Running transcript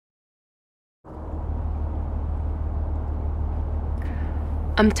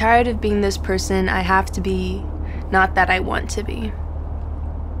I'm tired of being this person I have to be, not that I want to be.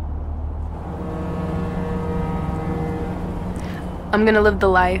 I'm gonna live the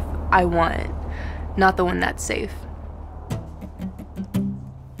life I want, not the one that's safe.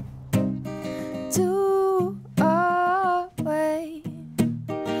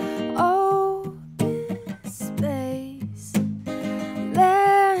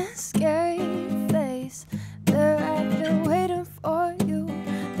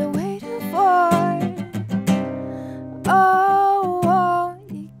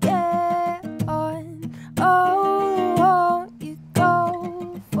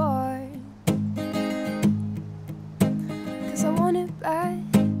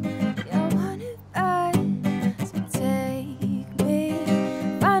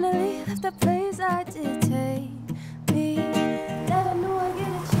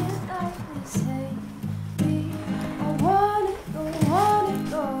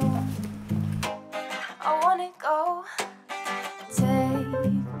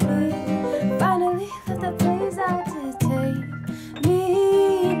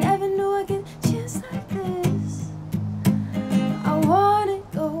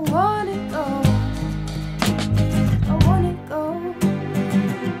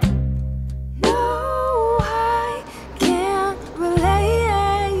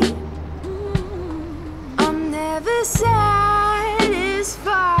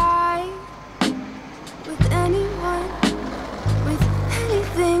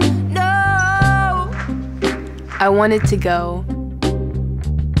 I wanted to go,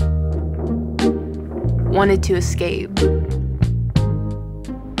 wanted to escape,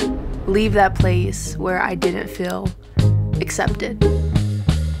 leave that place where I didn't feel accepted.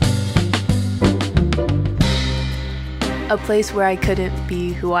 A place where I couldn't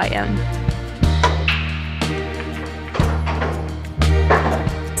be who I am.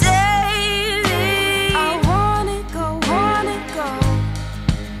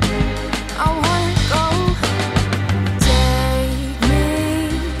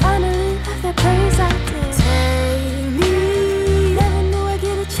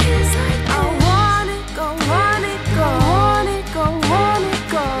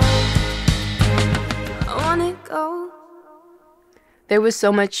 There was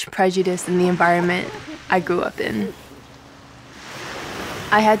so much prejudice in the environment I grew up in.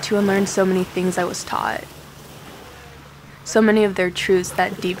 I had to unlearn so many things I was taught. So many of their truths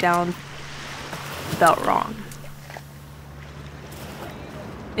that deep down felt wrong.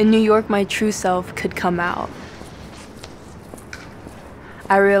 In New York, my true self could come out.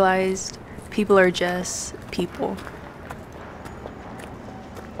 I realized people are just people.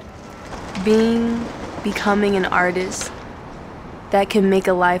 Becoming an artist that can make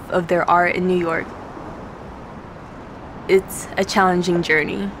a life of their art in New York, it's a challenging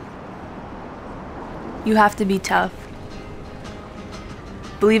journey. You have to be tough,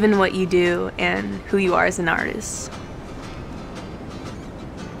 believe in what you do and who you are as an artist.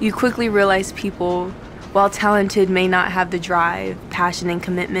 You quickly realize people, while talented, may not have the drive, passion, and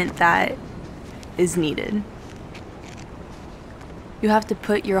commitment that is needed. You have to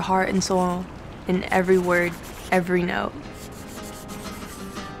put your heart and soul in every word, every note.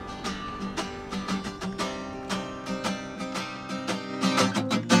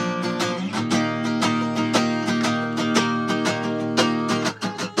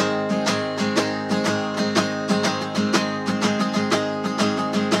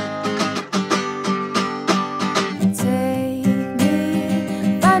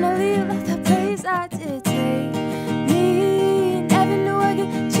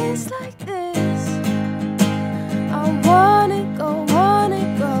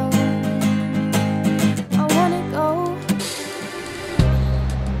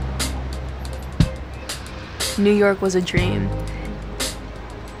 New York was a dream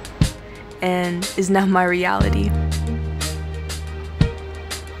and is now my reality.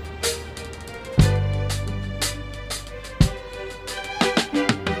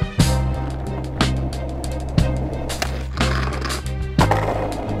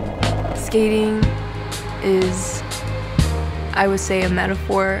 Skating is, I would say, a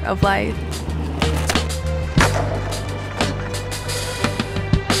metaphor of life.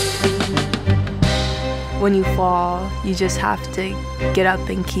 When you fall, you just have to get up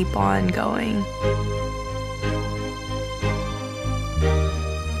and keep on going.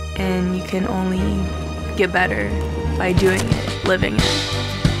 And you can only get better by doing it, living it.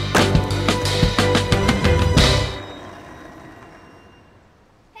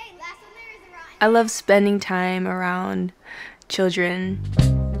 I love spending time around children.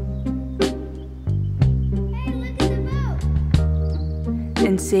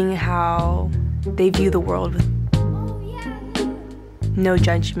 and seeing how they view the world with no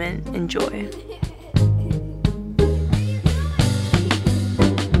judgment and joy.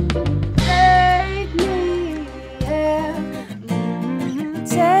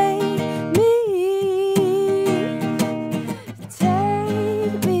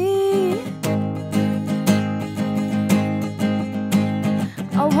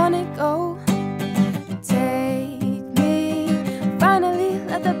 I wanna go, take me. Finally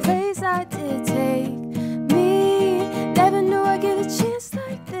let the place I did take me. Never knew I'd get a chance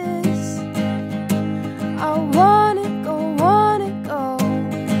like this. I wanna go, wanna go.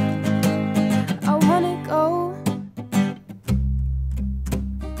 I wanna go.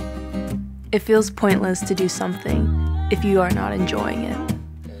 It feels pointless to do something if you are not enjoying it.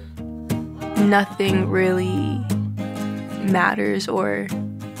 Nothing really matters or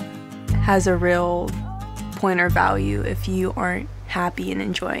has a real point or value if you aren't happy and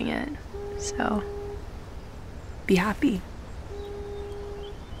enjoying it. So be happy.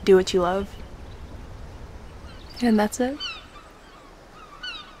 Do what you love. And that's it.